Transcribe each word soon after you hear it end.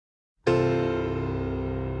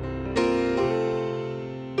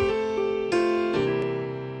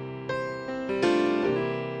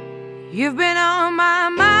You've been on my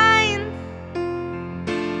mind.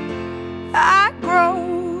 I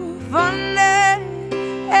grow fonder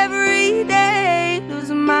every day,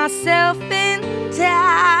 losing myself in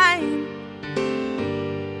time.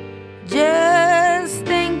 Just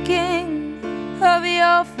thinking of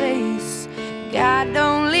your face, God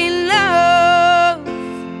only knows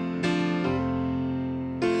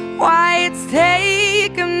why it's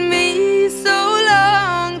taken me so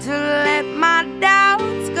long to let my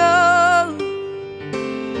doubts go.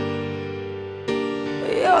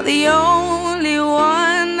 You're the only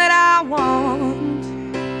one that I want.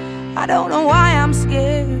 I don't know why I'm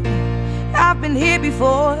scared. I've been here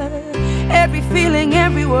before. Every feeling,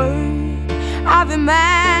 every word, I've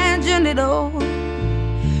imagined it all.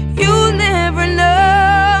 You'll never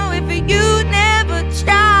know if you never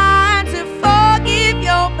try to forgive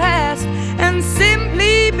your past and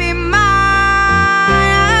simply be mine.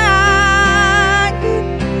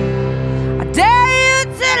 I dare you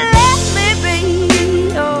to let me be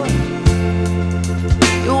your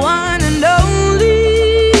one and only.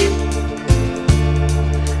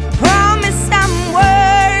 Promise I'm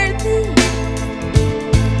worthy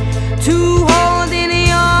to hold in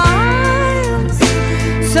your arms.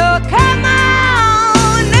 So come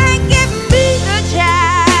on and give me the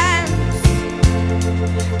chance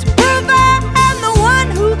to prove I'm the one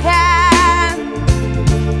who can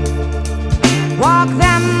walk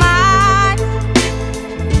that mile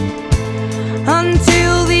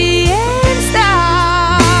until the end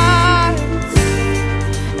starts.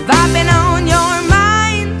 If I've been on your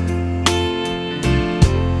mind,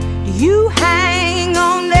 you hang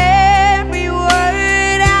on every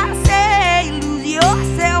word I say. Lose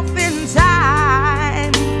yourself in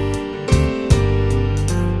time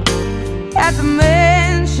at the